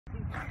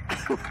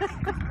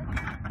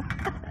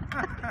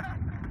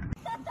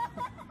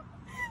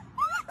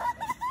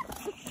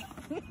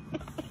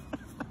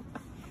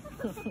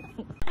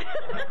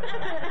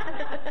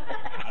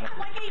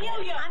Like a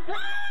yo-yo.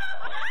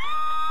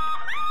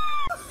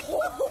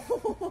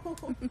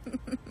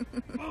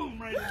 Boom,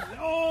 right in there.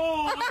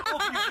 Oh,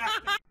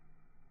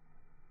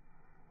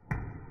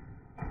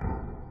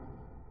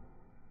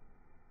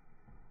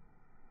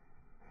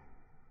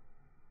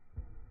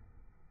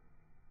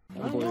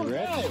 you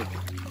got it.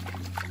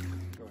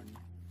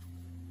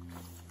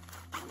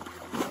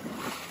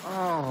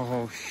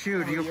 Oh,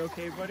 shoot. Are you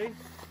okay, buddy?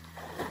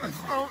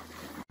 Oh.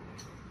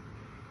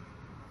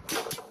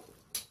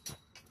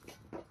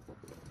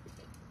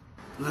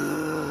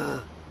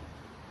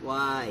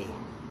 Why?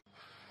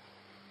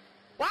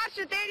 Watch,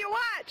 Nathaniel,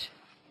 watch!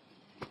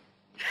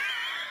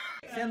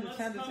 Send it.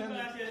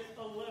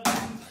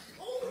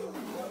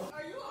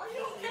 Are you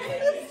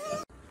okay?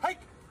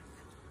 Hike!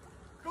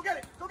 Go get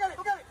it! Oh, look at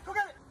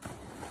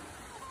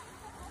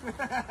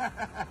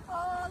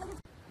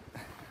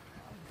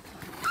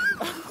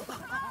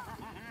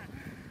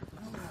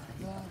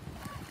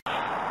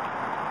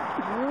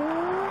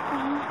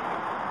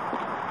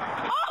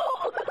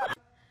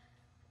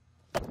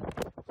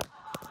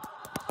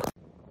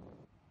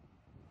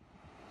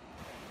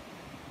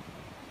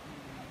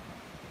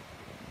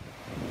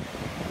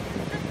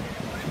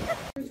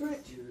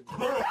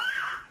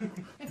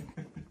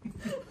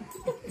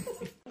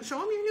Show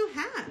him your new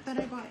hat that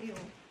I bought you.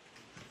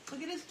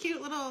 Look at his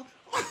cute little...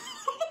 Happy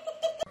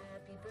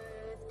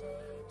birthday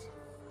to you.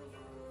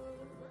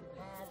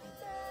 Happy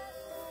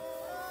birthday.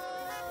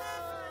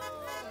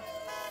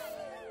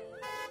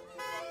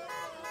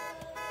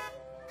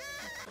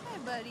 Hi,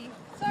 buddy.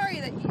 Sorry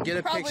that you Get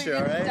a probably picture,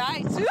 gonna alright?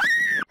 die soon.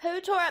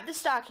 Who tore up the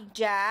stocking,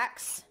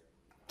 Jax?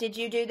 Did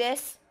you do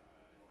this?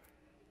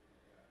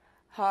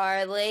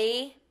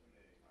 Harley?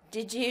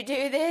 Did you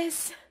do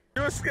this?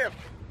 Do a skip.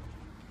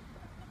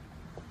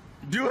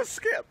 Do a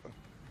skip.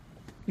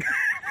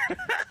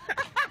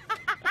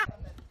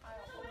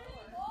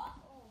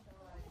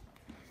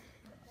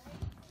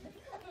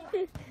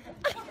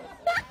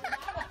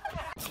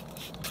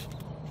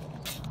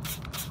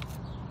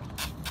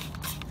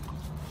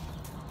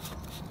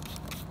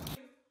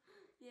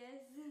 Yes.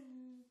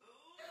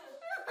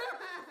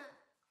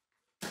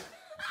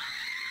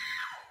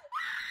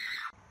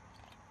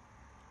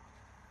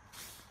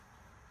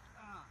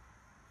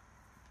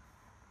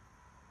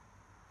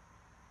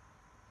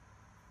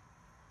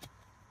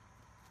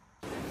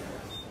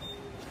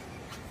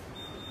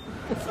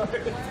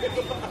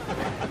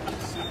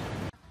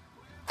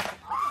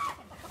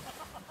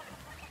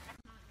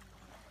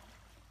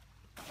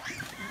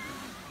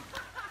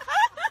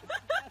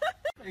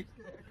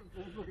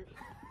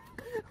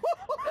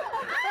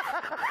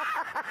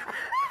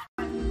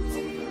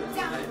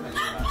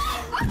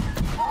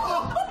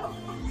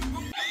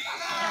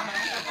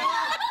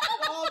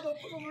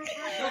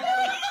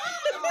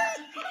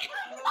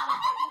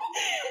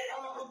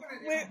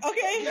 Wait,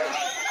 okay?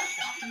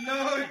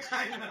 No,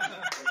 China.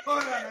 Hold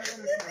on, I gotta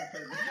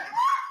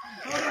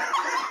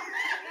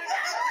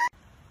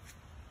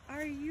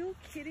Are you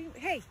kidding?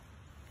 Hey,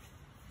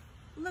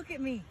 look at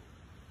me.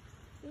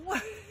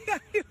 What are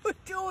you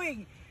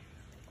doing?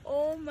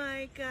 Oh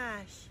my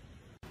gosh.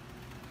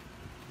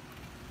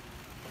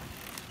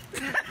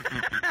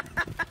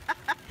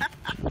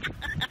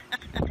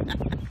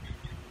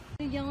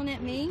 You yelling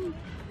at me?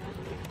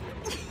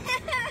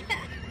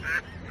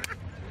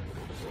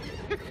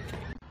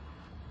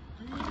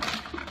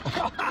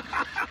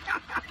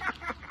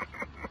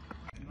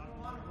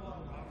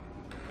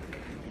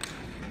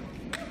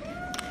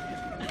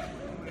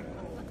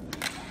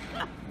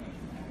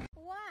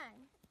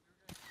 One.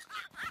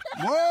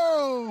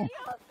 Whoa!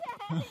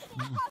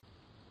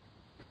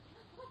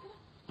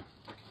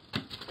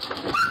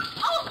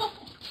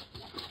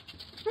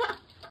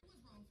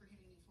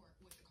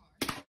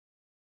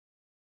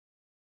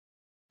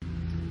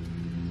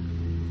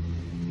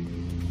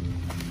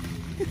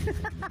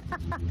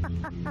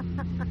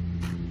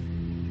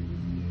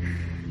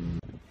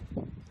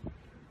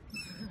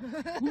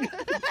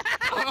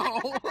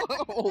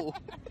 Oh,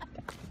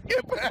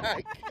 get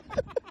back!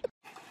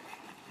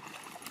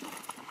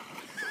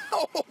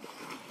 Oh.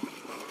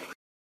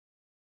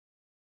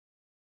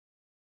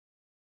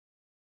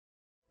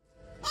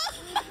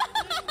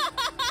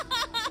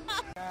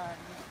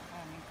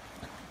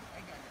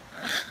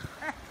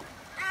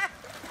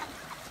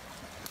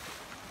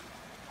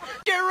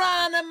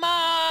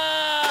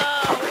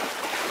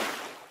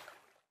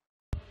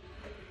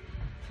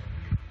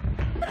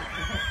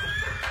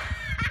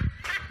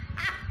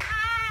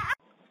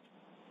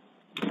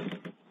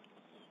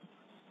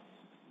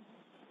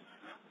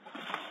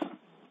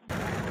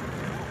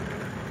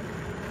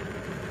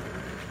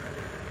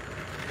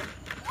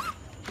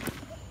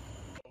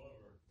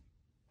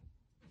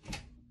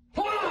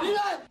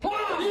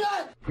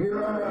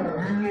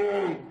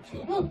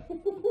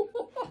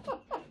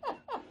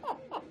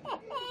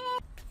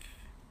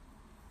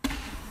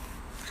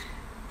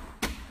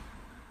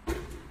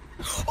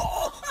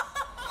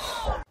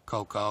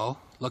 Coco,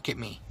 look at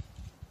me.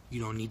 You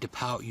don't need to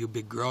pout. You're a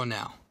big girl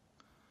now.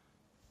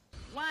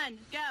 1,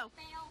 go.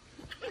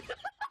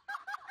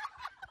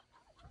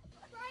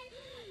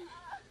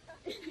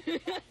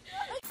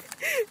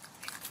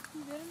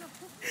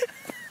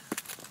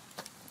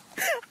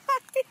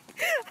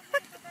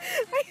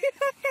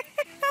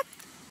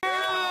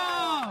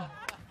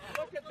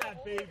 Look at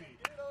that baby.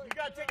 You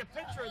gotta take a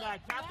picture of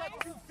that cat.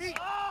 That's 2 feet.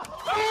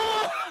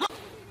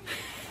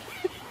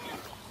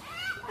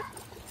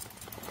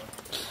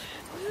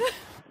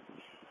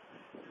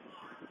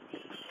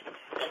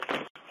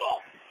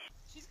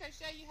 She's gonna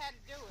show you how to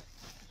do it.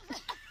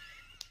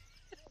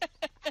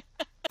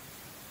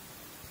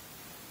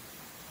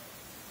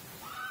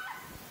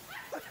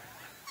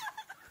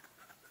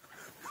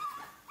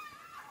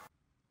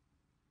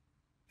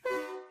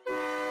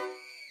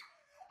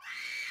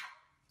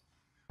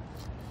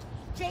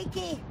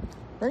 Jakey.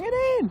 Bring it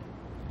in.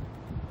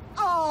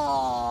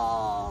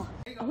 Oh.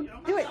 Do it.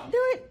 Do it. Do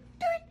it.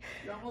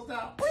 You're almost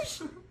out.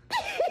 Push.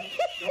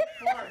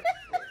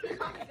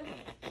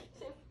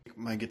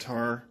 My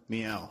guitar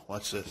meow.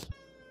 Watch this.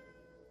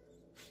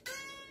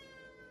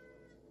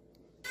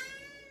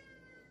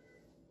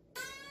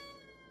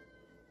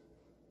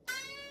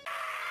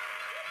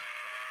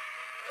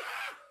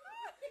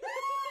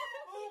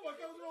 Oh my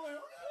God, really?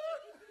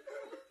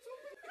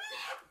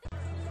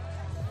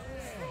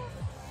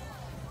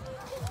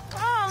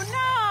 Oh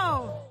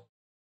no!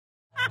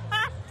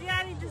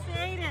 Daddy just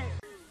ate it.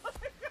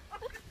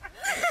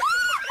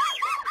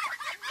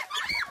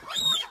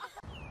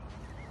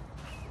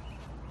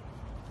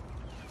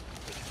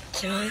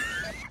 John.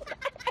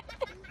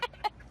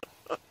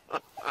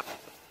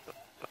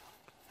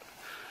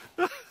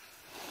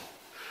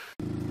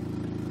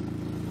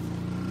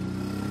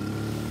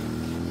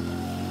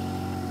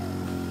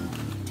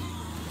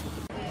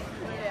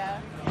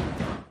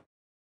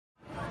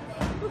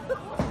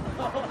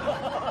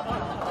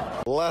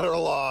 Let her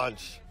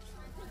launch.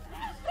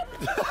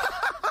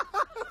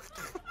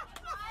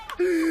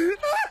 The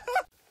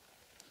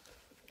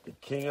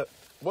king of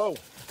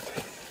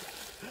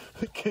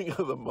the king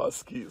of the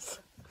muskies.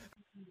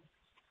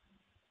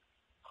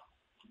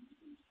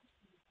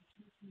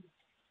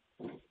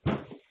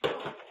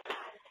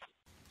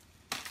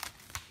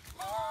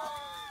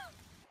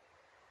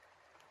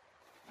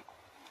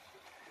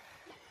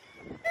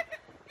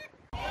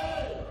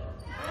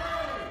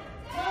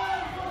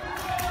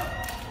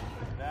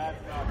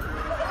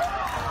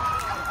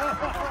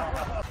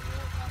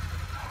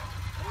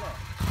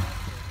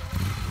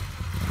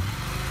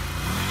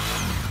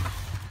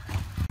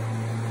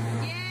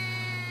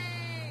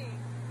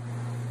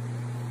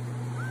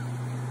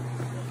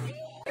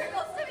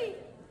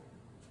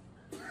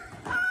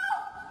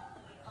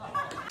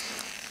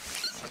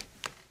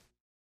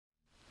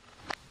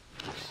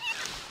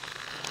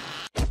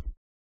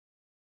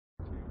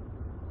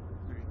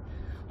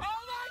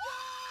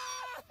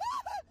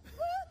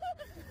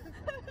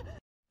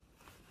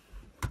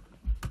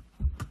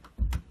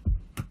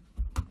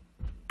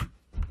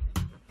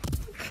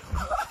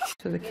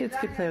 So the kids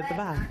could play with the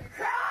ball.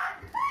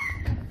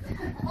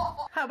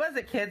 How was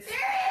it, kids?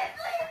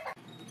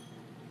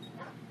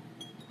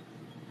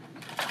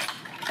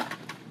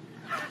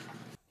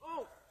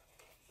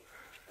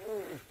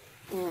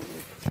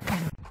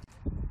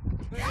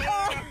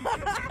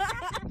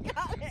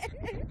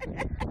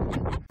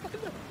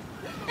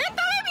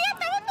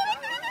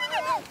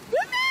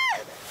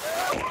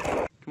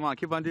 Come on,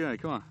 keep on doing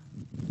it. Come on.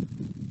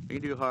 You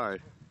can do it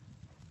hard.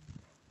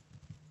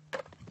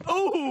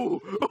 Oh!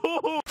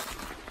 Oh!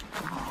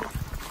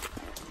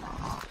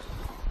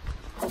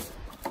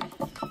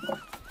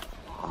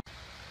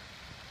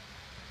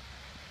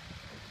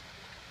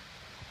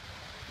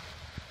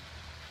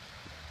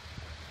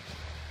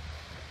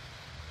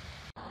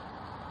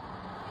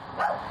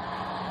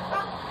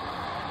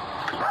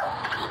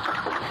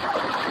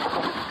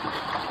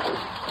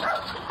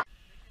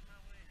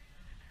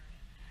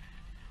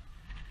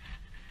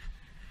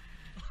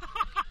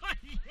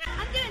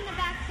 I'm doing the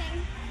back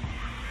thing.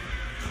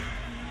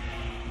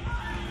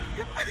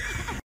 Yep.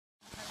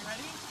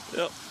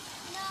 No.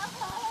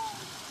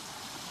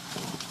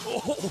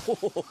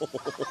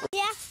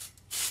 Yeah.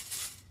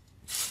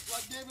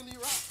 Like David Lee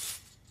Rock.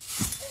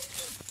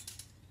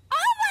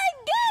 Oh my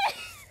god!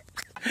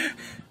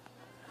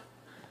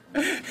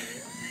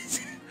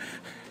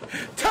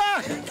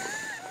 Time!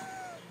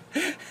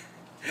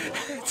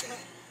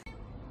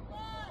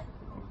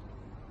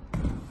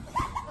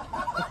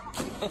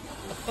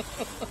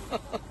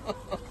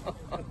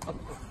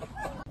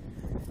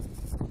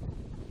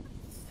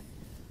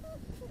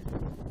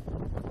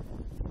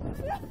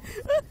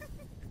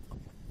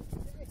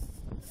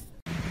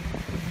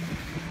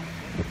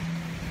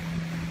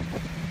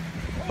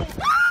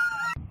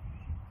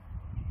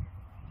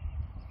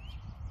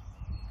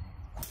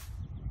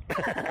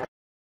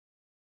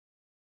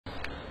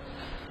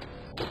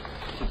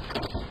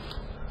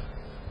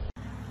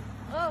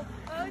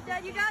 Oh,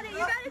 Dad, you got it,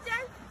 Dad.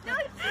 No,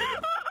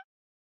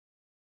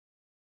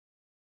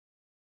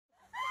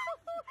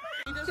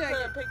 You just put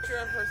a picture. picture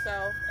of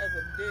herself as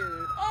a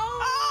dude.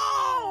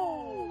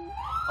 Oh!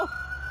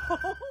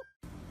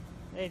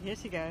 And here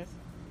she goes.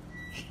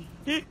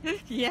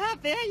 Yeah,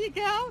 there you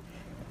go.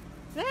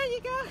 There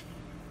you go.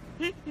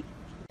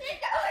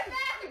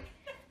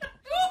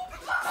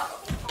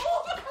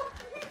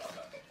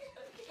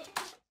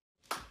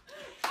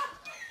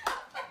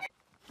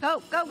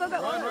 Go, go, go,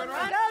 go. Run. Go,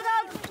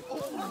 go.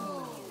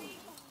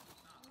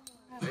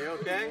 Are you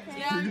okay?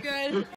 Yeah, I'm good.